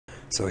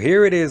So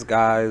here it is,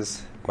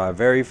 guys, my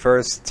very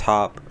first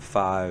top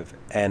 5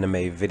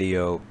 anime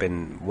video.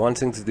 Been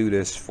wanting to do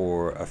this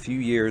for a few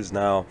years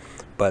now,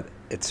 but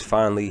it's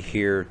finally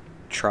here,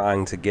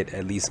 trying to get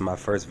at least my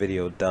first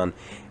video done.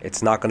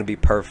 It's not going to be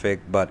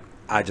perfect, but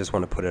I just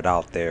want to put it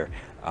out there.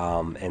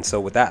 And so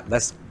with that,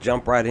 let's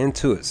jump right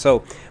into it.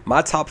 So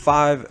my top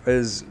 5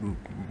 is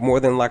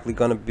more than likely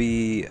going to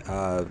be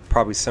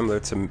probably similar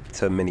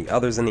to many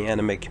others in the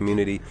anime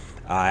community.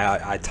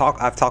 I've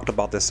talked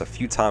about this a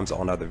few times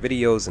on other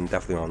videos and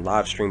definitely on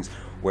live streams,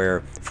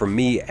 where for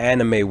me,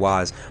 anime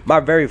wise, my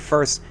very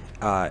first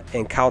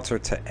encounter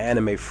to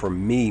anime for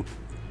me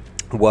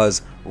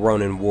was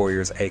Ronin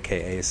Warriors,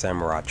 aka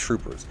Samurai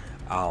Troopers.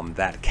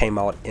 That came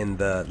out in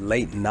the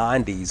late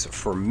 90s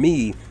for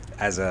me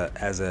as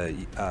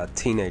a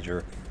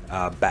teenager,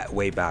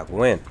 way back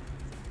when.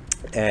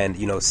 And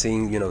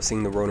seeing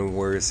the Ronin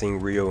Warriors, seeing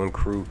Ryo and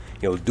crew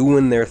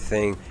doing their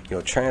thing,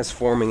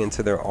 transforming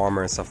into their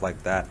armor and stuff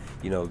like that,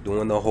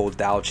 doing the whole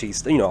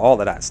Daochi, all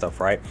of that stuff,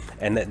 right?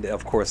 And then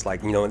of course,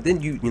 like, and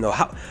then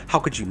how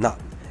could you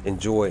not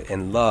enjoy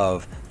and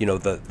love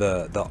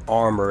the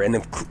armor, and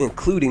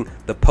including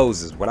the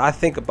poses. When I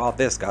think about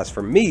this, guys,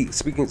 for me,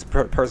 speaking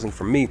personally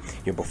for me,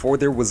 before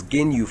there was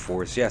Ginyu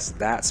Force, yes,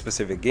 that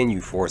specific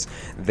Ginyu Force,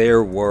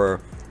 there were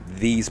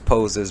these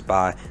poses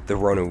by the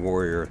Ronin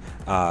Warrior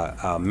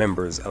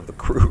members of the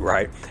crew,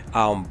 right?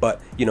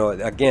 But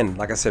again,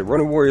 like I said,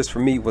 Ronin Warriors for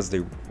me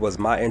was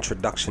my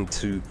introduction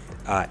to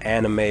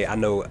anime. I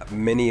know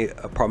many,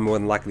 probably more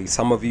than likely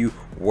some of you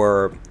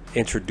were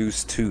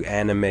introduced to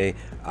anime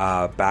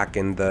back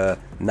in the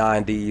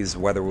 90s,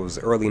 whether it was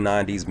early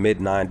 90s, mid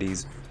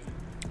 90s,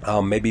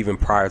 maybe even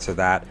prior to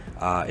that.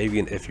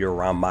 Even if you're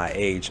around my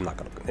age,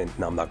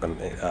 I'm not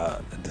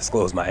gonna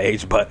disclose my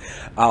age, but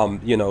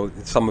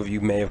some of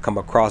you may have come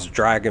across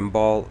Dragon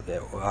Ball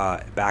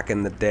back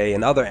in the day,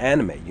 and other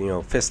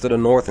anime, Fist of the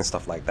North and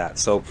stuff like that.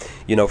 So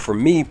for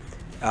me,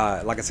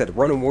 like I said,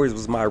 Ronin Warriors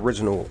was my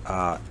original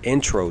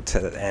intro to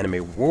the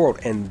anime world,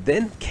 and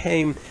then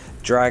came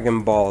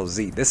Dragon Ball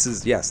Z. This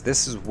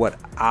is what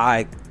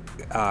I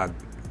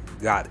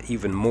got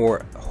even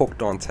more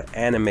hooked onto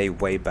anime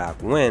way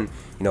back when,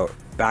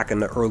 back in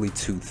the early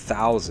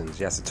 2000s.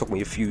 Yes, it took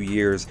me a few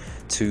years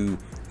to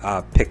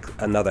pick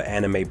another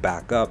anime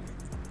back up,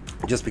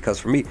 just because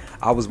for me,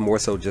 I was more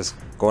so just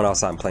going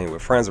outside and playing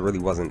with friends. I really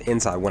wasn't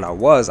inside. When I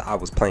was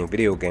playing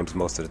video games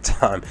most of the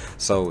time.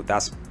 So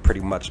that's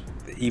pretty much,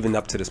 even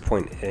up to this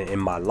point in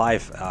my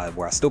life,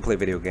 where I still play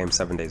video games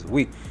 7 days a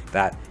week,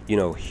 that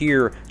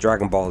here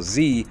Dragon Ball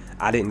Z,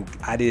 I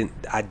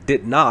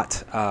did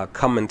not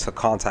come into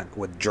contact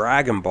with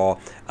Dragon Ball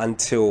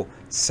until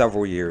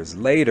several years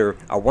later.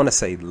 I want to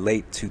say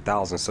late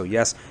 2000s. So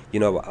yes,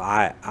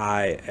 I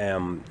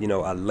am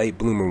a late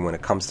bloomer when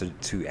it comes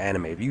to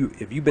anime. If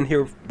you've been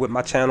here with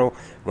my channel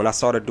when I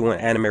started doing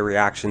anime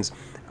reactions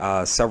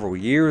several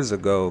years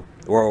ago,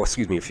 or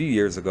excuse me, a few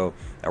years ago,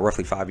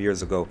 roughly 5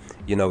 years ago,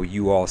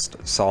 you all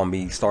saw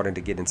me starting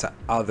to get into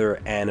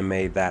other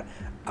anime that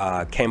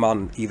came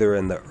out either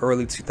in the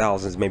early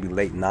 2000s, maybe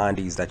late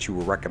 90s, that you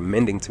were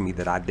recommending to me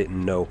that I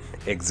didn't know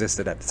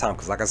existed at the time.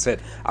 Because like I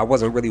said, I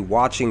wasn't really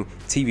watching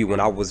TV when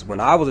I was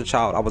a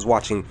child. I was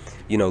watching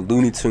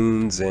Looney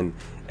Tunes and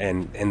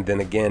then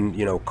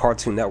again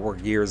Cartoon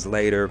Network years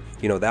later.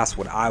 That's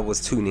what I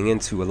was tuning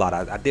into a lot.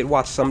 I did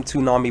watch some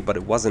Toonami, but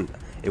it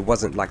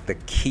wasn't like the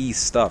key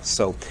stuff.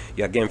 So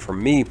yeah, again, for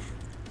me,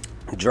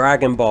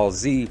 Dragon Ball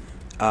Z,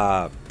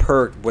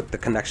 with the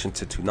connection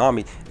to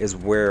Toonami, is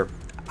where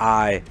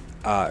I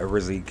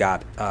originally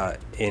got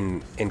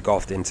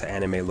engulfed into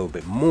anime a little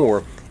bit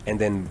more. And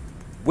then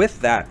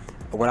with that,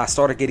 when I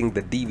started getting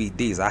the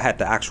DVDs, I had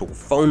the actual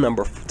phone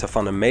number to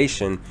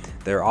Funimation,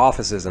 their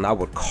offices, and I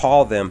would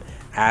call them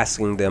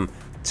asking them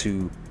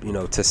to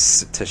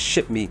to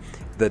ship me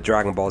the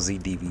Dragon Ball Z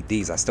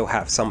DVDs. I still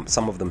have some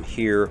of them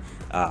here.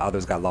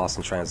 Others got lost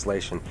in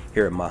translation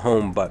here at my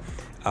home. But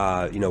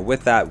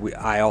with that,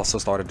 I also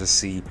started to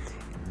see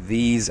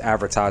these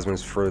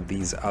advertisements for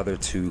these other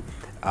two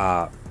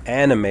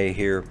anime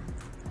here,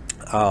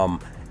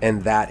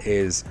 and that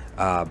is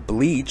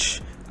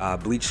Bleach.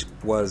 Bleach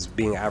was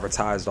being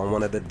advertised on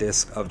one of the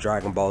discs of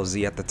Dragon Ball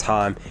Z at the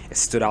time. It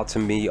stood out to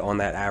me on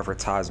that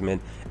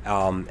advertisement,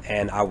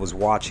 and I was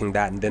watching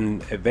that, and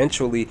then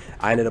eventually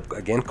I ended up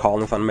again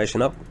calling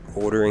Funimation up,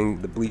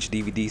 ordering the Bleach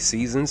DVD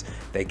seasons.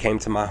 They came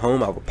to my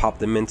home. I would pop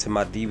them into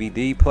my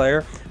DVD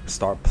player,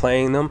 start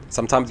playing them.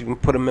 Sometimes even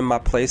put them in my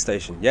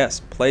PlayStation.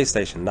 Yes,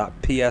 PlayStation,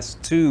 not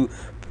PS2,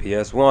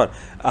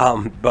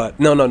 PS1. But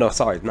no,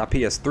 sorry, not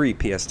PS3,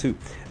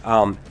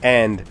 PS2.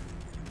 And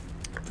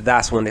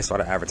that's when they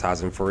started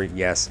advertising for,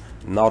 yes,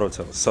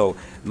 Naruto. So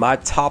my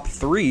top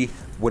 3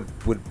 would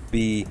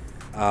be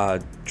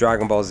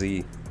Dragon Ball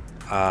Z,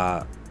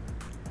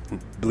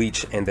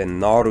 Bleach, and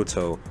then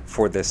Naruto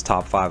for this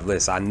top 5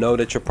 list. I know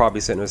that you're probably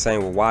sitting there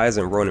saying, well, why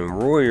isn't Ronin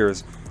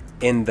Warriors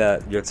in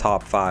your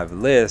top 5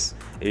 list,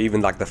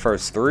 even like the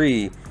first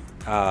 3?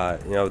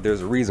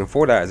 There's a reason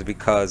for that. Is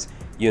because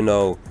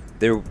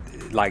they're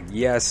like,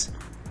 yes,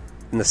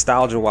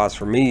 nostalgia wise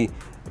for me,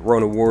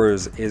 Ronin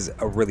Warriors is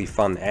a really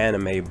fun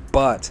anime,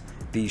 but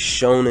the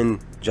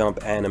Shonen Jump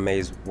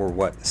animes were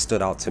what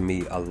stood out to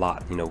me a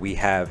lot. You know, we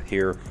have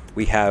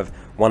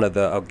one of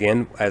the,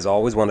 again, as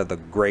always, one of the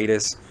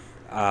greatest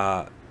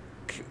fighting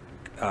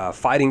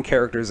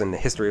characters in the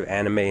history of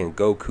anime, and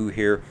Goku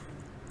here.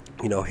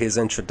 You know, his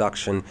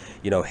introduction,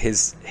 you know,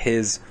 his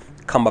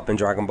come up in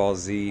Dragon Ball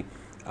Z,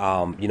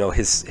 you know,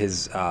 his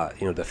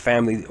you know, the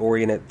family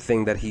oriented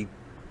thing that he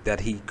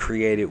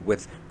created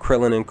with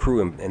Krillin and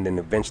crew, and then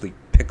eventually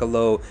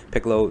Piccolo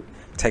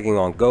taking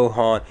on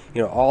Gohan,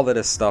 you know, all of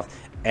this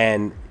stuff.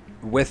 And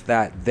with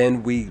that,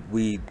 then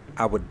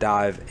I would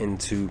dive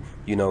into,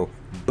 you know,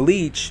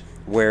 Bleach,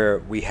 where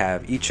we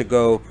have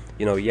Ichigo.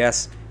 You know,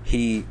 yes,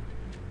 he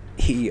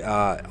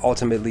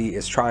ultimately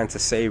is trying to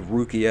save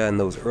Rukia in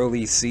those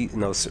early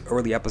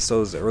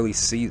episodes,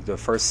 the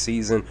first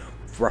season,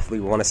 roughly,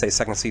 we want to say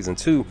second season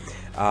 2.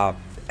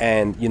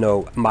 And you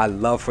know, my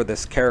love for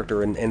this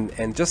character,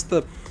 and just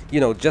the, you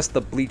know, just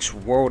the Bleach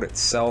world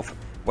itself,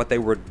 what they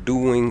were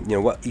doing, you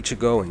know, what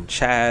Ichigo and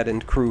Chad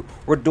and crew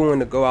were doing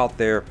to go out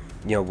there,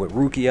 you know, with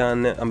Rukia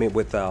and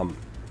with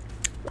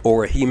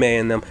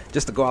Orihime and them,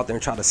 just to go out there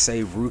and try to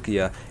save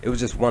Rukia. It was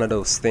just one of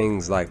those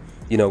things, like,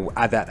 you know,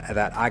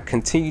 that I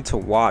continue to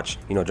watch,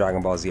 you know,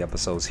 Dragon Ball Z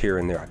episodes here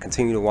and there. I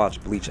continue to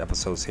watch Bleach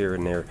episodes here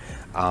and there.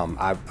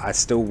 I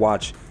still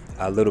watch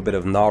a little bit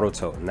of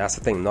Naruto, and that's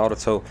the thing.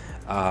 Naruto,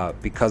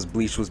 because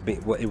Bleach was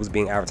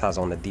being advertised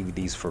on the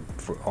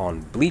DVDs on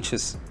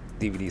Bleach's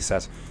DVD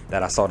sets,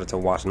 that I started to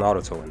watch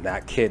Naruto, and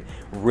that kid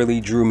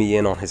really drew me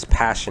in on his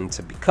passion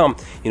to become,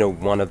 you know,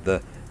 one of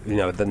the, you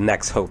know, the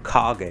next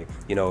Hokage.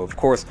 You know, of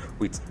course,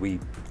 we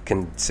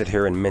can sit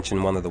here and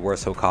mention one of the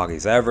worst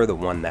Hokages ever, the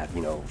one that,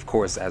 you know, of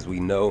course, as we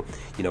know,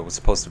 you know, was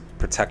supposed to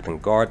protect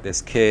and guard this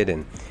kid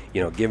and,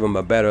 you know, give him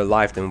a better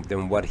life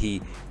than what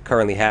he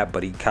currently had,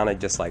 but he kind of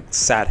just like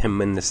sat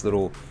him in this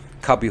little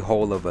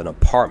cubbyhole of an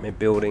apartment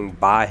building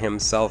by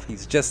himself.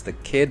 He's just a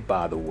kid,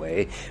 by the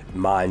way,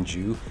 mind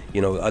you.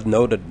 You know,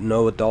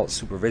 no adult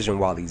supervision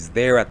while he's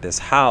there at this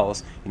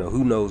house. You know,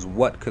 who knows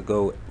what could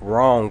go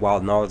wrong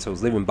while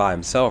Naruto's living by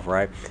himself,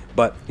 right?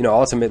 But, you know,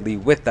 ultimately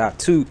with that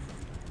too,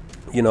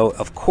 you know,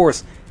 of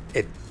course,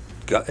 it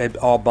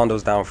all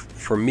bundles down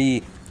for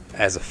me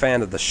as a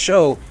fan of the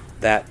show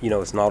that, you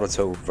know, it's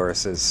Naruto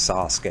versus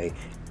Sasuke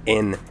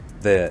in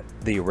the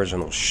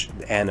original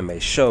anime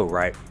show,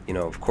 right? You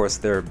know, of course,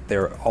 their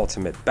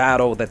ultimate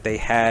battle that they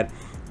had,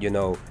 you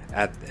know,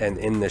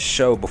 in the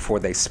show before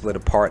they split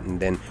apart, and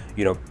then,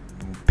 you know,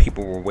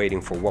 people were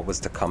waiting for what was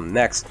to come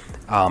next.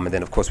 And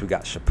then of course we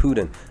got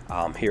Shippuden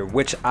here,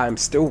 which I'm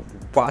still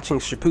watching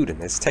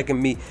Shippuden. It's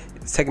taken me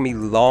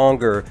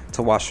longer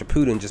to watch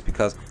Shippuden just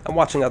because I'm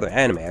watching other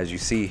anime. As you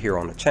see here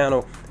on the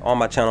channel, on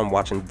my channel, I'm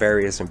watching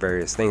various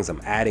things.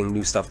 I'm adding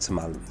new stuff to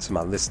my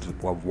list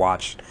of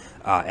watched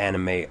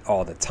anime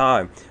all the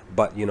time.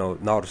 But, you know,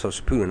 Naruto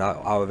Shippuden,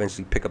 I'll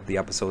eventually pick up the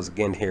episodes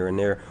again here and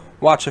there,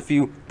 watch a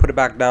few, put it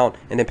back down,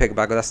 and then pick it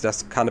back up.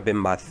 That's kind of been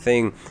my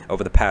thing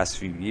over the past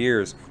few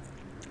years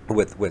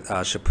with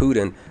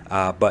Shippuden.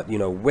 But, you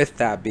know, with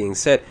that being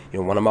said, you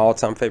know, one of my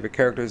all-time favorite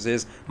characters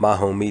is my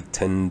homie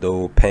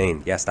Tendo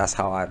Pain. Yes, that's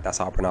how I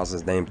pronounce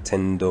his name,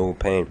 Tendo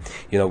Pain.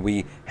 You know,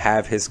 we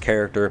have his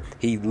character.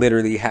 He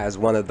literally has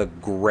one of the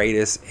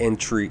greatest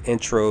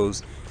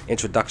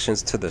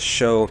introductions to the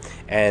show,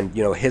 and,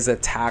 you know, his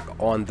attack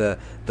on the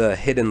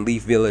Hidden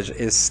Leaf Village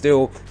is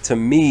still, to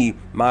me,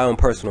 my own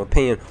personal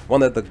opinion,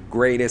 one of the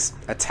greatest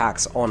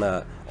attacks on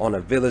a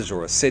village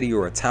or a city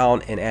or a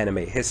town in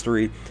anime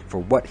history, for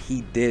what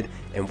he did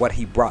and what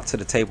he brought to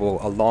the table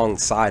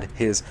alongside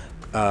his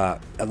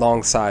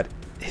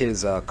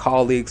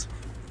colleagues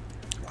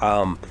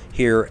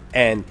here.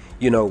 And,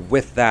 you know,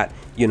 with that,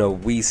 you know,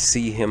 we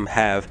see him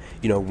have,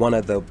 you know, one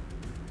of the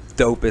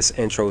dopest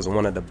intros and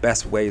one of the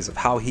best ways of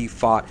how he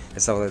fought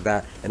and stuff like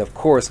that. And of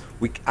course,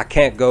 I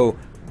can't go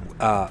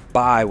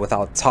by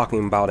without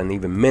talking about and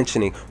even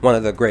mentioning one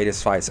of the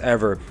greatest fights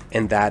ever,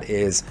 and that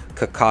is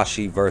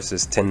Kakashi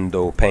versus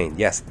Tendo Pain.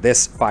 Yes,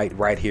 this fight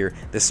right here,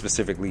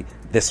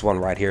 this one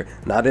right here,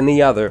 not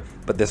any other,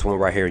 but this one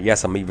right here.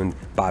 Yes, I'm even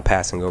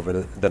bypassing over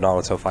the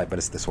Naruto fight, but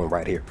it's this one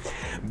right here.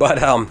 But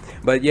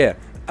yeah,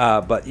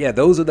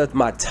 those are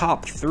my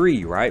top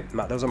 3, right?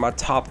 Those are my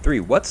top 3.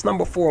 What's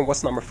number 4 and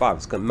what's number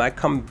 5? It might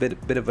come a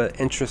bit of an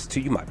interest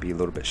to you, might be a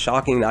little bit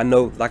shocking. I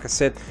know, like I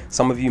said,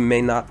 some of you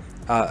may not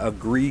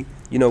agree,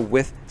 you know,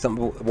 with some.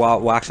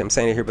 Well, actually, I'm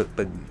saying it here, but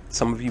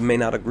some of you may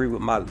not agree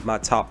with my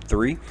top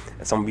 3,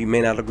 and some of you may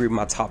not agree with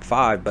my top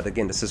 5. But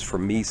again, this is for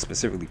me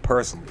specifically,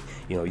 personally.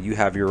 You know, you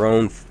have your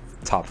own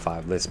top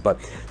 5 list. But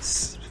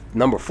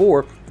number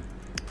 4,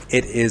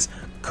 it is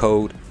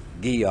Code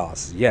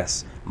Geass.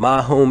 Yes,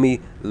 my homie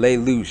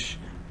Lelouch.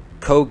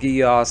 Code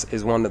Geass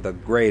is one of the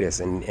greatest,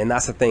 and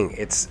that's the thing.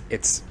 It's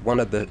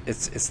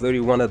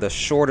literally one of the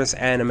shortest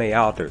anime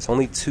out there. It's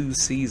only 2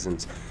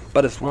 seasons,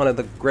 but it's one of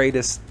the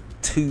greatest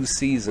 2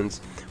 seasons.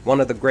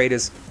 One of the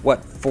greatest,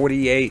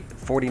 48,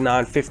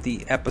 49,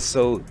 50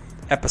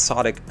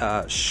 episodic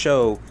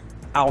show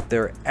out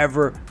there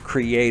ever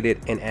created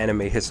in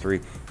anime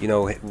history. You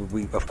know,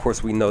 of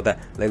course we know that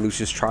Lelouch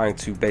is trying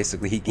to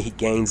basically, he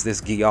gains this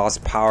Gyos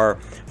power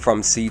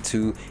from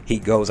C2. He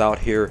goes out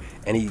here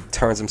and he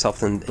turns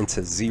himself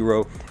into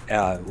Zero,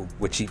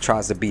 which he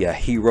tries to be a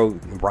hero.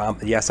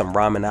 Yes, I'm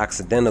rhyming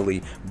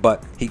accidentally,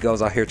 but he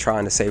goes out here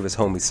trying to save his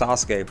homie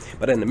Sasuke.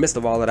 But in the midst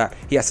of all of that,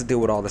 he has to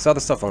deal with all this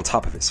other stuff on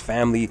top of his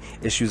family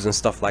issues and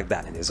stuff like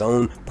that, and his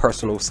own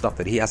personal stuff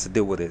that he has to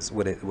deal with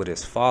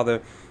his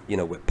father, you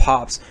know, with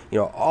Pops, you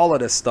know, all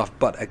of this stuff.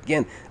 But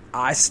again,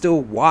 I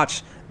still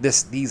watch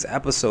these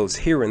episodes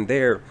here and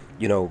there,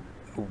 you know,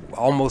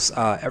 almost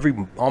like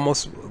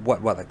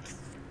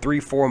 3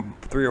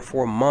 or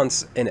 4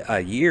 months in a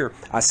year.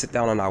 I sit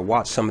down and I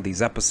watch some of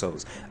these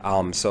episodes.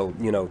 So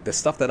you know, the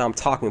stuff that I'm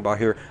talking about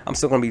here, I'm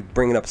still going to be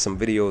bringing up some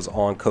videos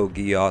on Code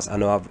Geass. I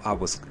know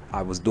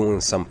I was doing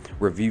some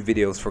review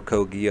videos for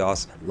Code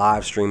Geass,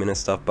 live streaming and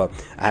stuff, but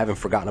I haven't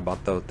forgotten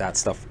about that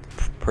stuff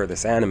per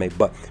this anime.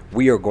 But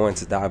we are going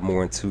to dive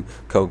more into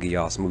Code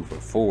Geass moving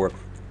forward.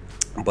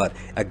 But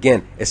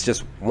again, it's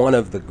just one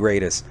of the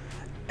greatest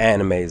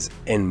animes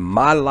in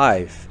my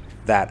life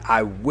that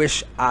I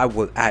wish I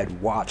had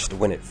watched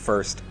when it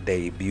first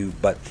debuted.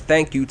 But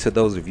thank you to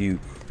those of you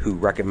who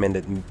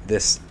recommended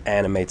this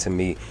anime to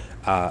me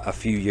a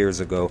few years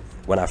ago.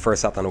 When I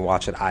first sat down to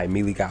watch it, I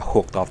immediately got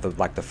hooked off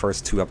the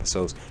first 2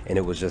 episodes, and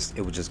it was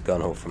just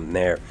gun ho from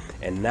there.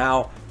 And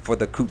now for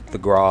the coup de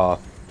grace,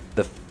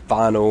 the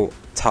final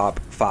top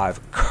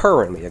 5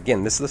 currently.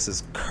 Again, this list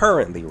is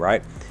currently,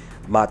 right,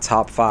 my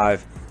top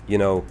 5, you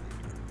know,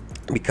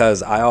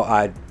 because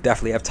I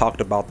definitely have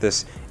talked about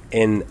this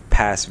in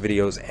past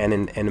videos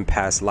and in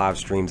past live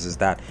streams, is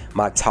that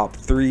my top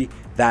 3,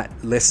 that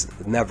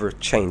list never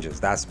changes.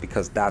 That's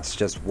because that's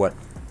just what,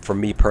 for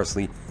me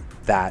personally,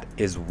 that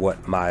is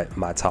what my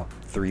top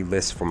 3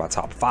 list for my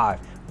top 5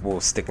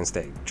 will stick and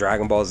stay.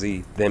 Dragon Ball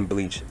Z, then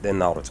Bleach, then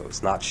Naruto.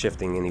 It's not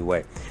shifting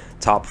anyway.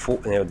 Top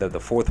 4, you know, the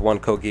 4th one,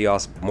 Code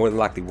Geass, more than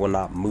likely will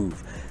not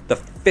move. The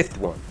 5th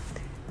one,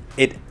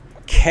 it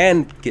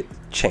can get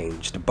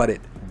changed, but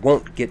it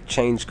won't get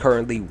changed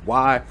currently.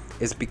 Why?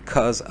 Is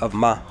because of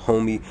my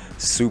homie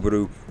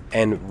Subaru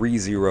and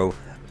ReZero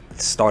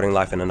starting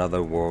life in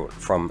another world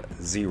from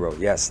zero.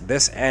 Yes,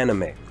 this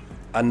anime,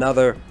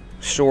 another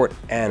short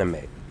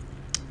anime,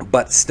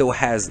 but still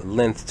has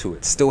length to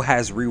it, still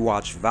has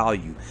rewatch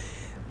value.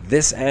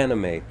 This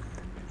anime,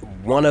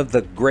 one of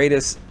the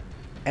greatest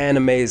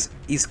animes,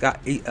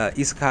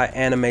 isekai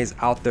animes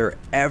out there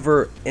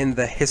ever in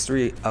the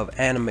history of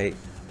anime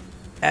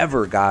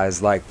ever,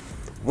 guys. Like,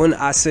 when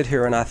I sit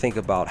here and I think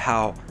about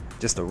how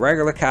just a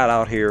regular cat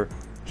out here,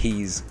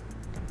 he's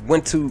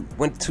went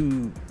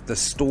to the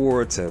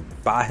store to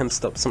buy him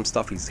some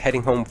stuff. He's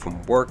heading home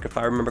from work, if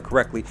I remember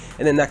correctly,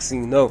 and then next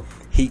thing you know,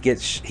 he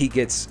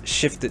gets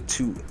shifted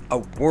to a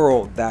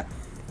world that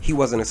he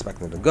wasn't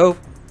expecting to go,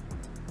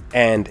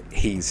 and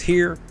he's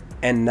here,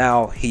 and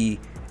now he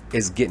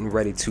is getting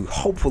ready to,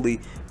 hopefully,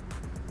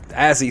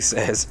 as he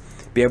says,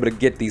 be able to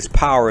get these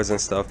powers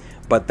and stuff.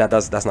 But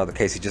that's not the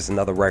case. He's just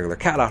another regular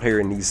cat out here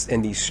in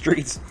these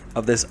streets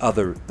of this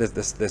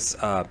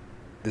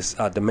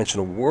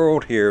dimensional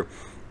world here.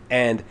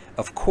 And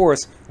of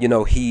course, you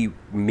know, he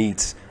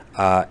meets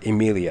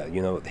Emilia,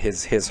 you know,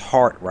 his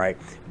heart, right?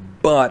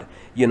 But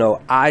you know,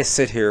 I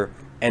sit here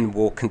and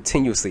will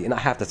continuously, and I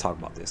have to talk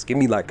about this. Give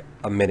me like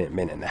a minute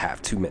and a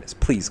half, 2 minutes,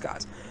 please,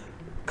 guys,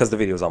 because the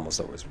video is almost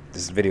over.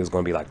 This video is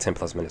going to be like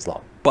 10+ minutes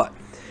long. But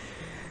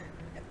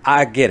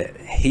I get it.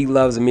 He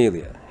loves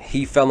Emilia.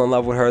 He fell in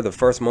love with her the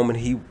first moment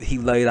he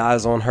laid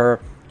eyes on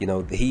her. You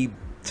know, he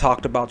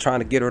talked about trying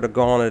to get her to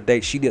go on a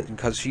date. She didn't,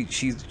 because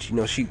she's you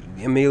know,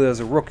 Emilia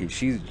is a rookie.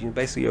 She's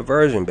basically a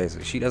virgin.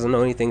 Basically, she doesn't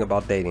know anything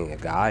about dating a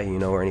guy, you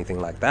know, or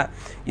anything like that.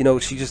 You know,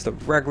 she's just a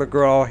regular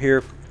girl out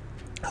here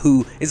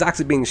who is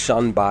actually being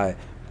shunned by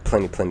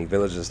plenty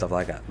villages and stuff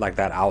like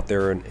that out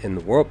there in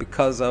the world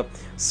because of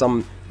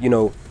some, you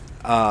know,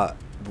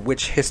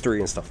 witch history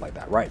and stuff like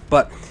that, right?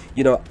 But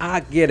you know,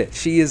 I get it.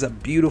 She is a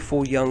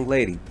beautiful young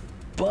lady.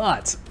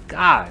 But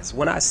guys,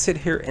 when I sit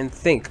here and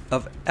think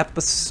of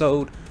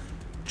episode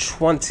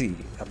 20,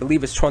 I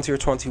believe it's 20 or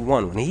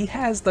 21, when he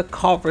has the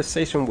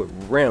conversation with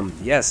Rem,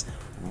 yes,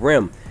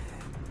 Rem,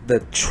 the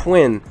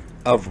twin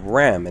of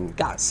Ram. And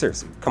God,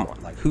 seriously, come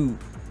on, like, who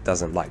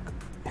doesn't like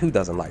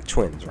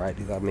twins, right?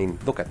 I mean,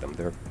 look at them,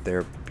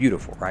 they're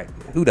beautiful, right?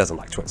 Who doesn't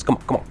like twins? Come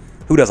on,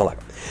 who doesn't like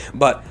them?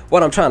 But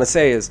what I'm trying to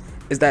say is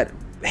that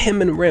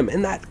him and Rem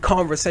in that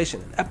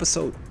conversation,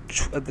 episode,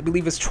 I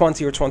believe it's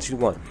 20 or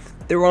 21,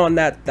 they're on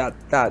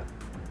that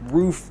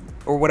roof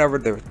or whatever.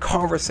 They're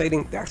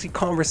actually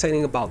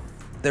conversating about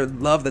their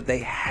love that they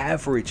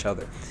have for each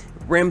other.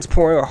 Rem's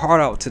pouring her heart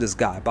out to this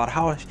guy about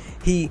how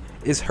he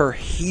is her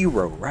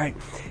hero, right?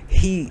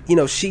 You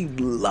know, she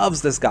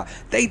loves this guy.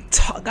 They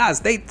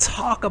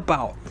talk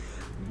about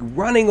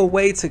running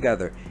away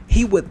together.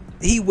 He would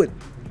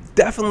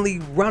definitely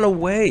run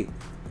away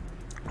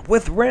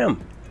with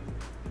Rem,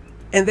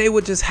 and they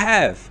would just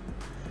have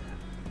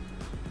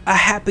a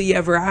happy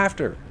ever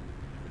after.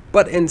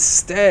 But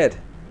instead,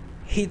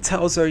 he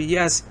tells her,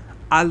 yes,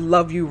 I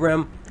love you,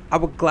 Rem. I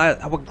would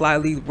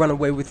gladly run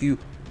away with you,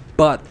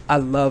 but I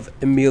love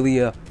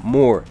Emilia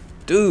more.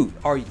 Dude,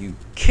 are you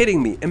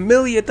kidding me?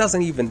 Emilia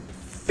doesn't even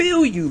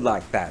feel you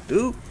like that,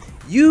 dude.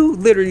 You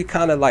literally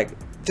kind of like,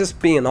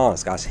 just being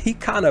honest, guys, he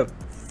kind of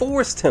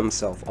forced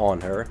himself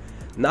on her,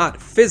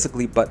 not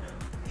physically, but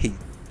he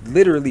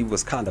literally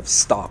was kind of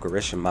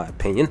stalkerish, in my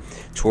opinion,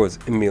 towards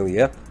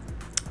Emilia.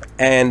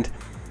 And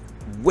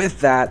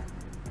with that,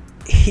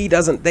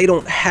 they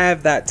don't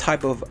have that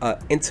type of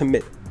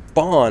intimate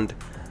bond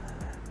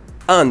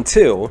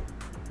until,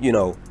 you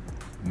know,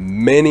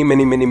 many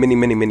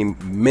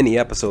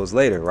episodes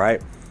later,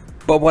 right?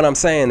 But what I'm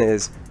saying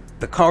is,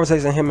 the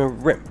conversation him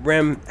and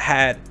Rem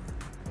had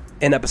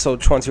in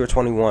episode 20 or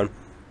 21,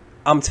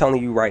 I'm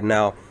telling you right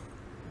now,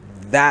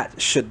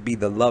 that should be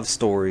the love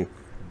story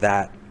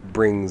that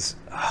brings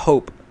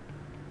hope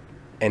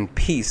and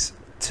peace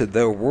to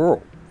their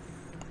world.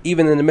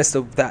 Even in the midst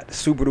of that,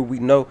 Subaru, we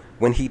know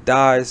when he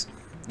dies,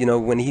 you know,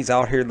 when he's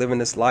out here living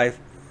this life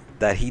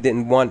that he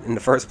didn't want in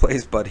the first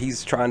place, but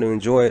he's trying to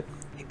enjoy it.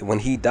 When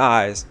he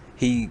dies,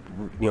 he,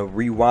 you know,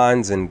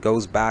 rewinds and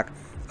goes back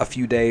a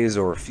few days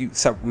or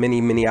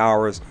many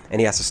hours,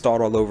 and he has to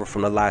start all over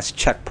from the last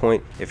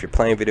checkpoint. If you're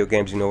playing video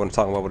games, you know what I'm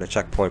talking about with a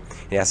checkpoint.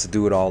 He has to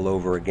do it all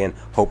over again,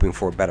 hoping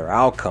for a better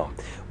outcome.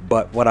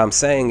 But what I'm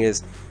saying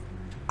is,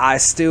 I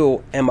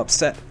still am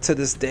upset to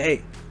this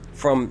day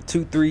from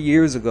 2-3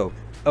 years ago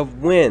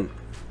of when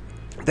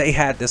they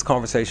had this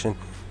conversation.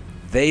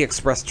 They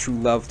expressed true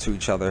love to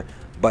each other,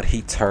 but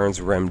he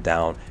turns Rem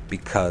down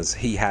because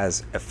he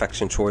has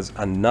affection towards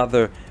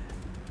another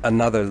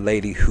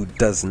lady who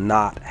does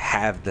not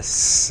have the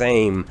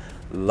same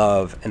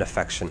love and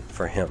affection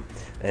for him.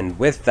 And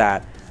with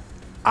that,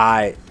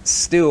 I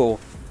still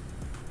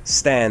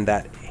stand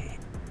that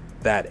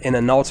in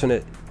an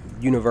alternate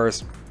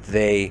universe,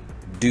 they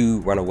do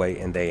run away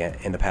and they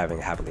end up having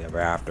a happily ever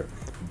after.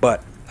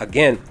 But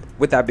again,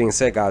 with that being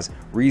said, guys,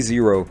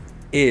 ReZero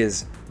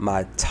is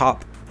my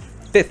top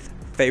 5th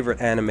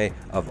favorite anime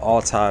of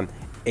all time.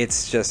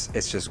 It's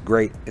just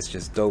great. It's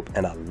just dope,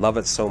 and I love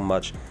it so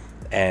much.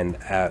 And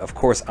of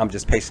course, I'm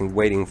just patiently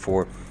waiting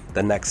for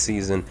the next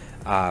season.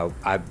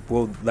 I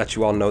will let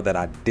you all know that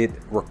I did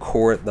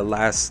record the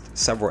last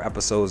several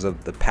episodes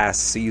of the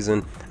past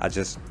season. I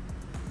just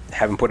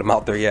haven't put them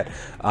out there yet.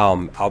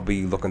 I'll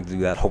be looking to do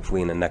that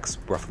hopefully in the next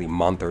roughly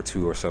month or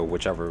 2 or so,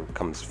 whichever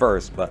comes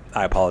first, but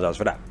I apologize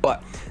for that.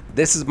 But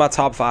this is my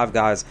top 5,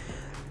 guys.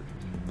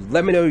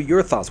 Let me know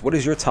your thoughts. What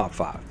is your top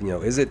 5? You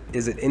know, is it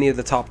any of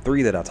the top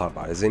 3 that I talked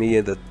about? Is any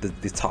of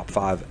the top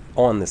 5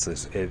 on this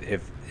list?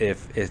 If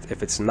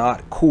it's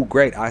not, cool,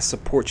 great. I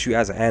support you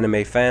as an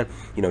anime fan.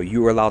 You know,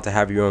 you are allowed to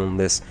have your own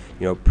list,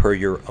 you know, per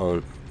your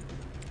own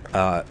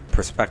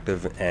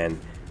perspective and,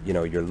 you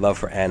know, your love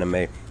for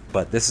anime.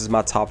 But this is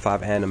my top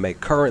 5 anime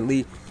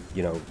currently.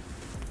 You know,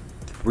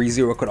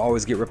 ReZero could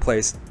always get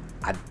replaced.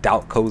 I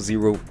doubt Code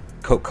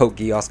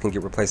Geass can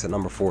get replaced at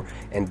number 4,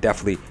 and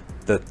definitely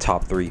the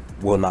top 3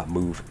 will not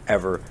move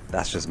ever.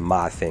 That's just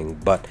my thing.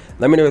 But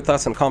let me know your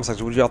thoughts in the comment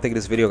section. What do y'all think of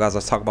this video, guys?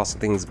 Let's talk about some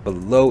things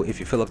below if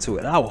you feel up to it,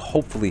 and I will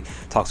hopefully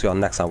talk to y'all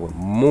next time with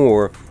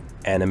more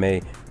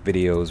anime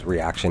videos,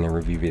 reaction and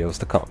review videos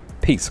to come.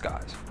 Peace,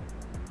 guys.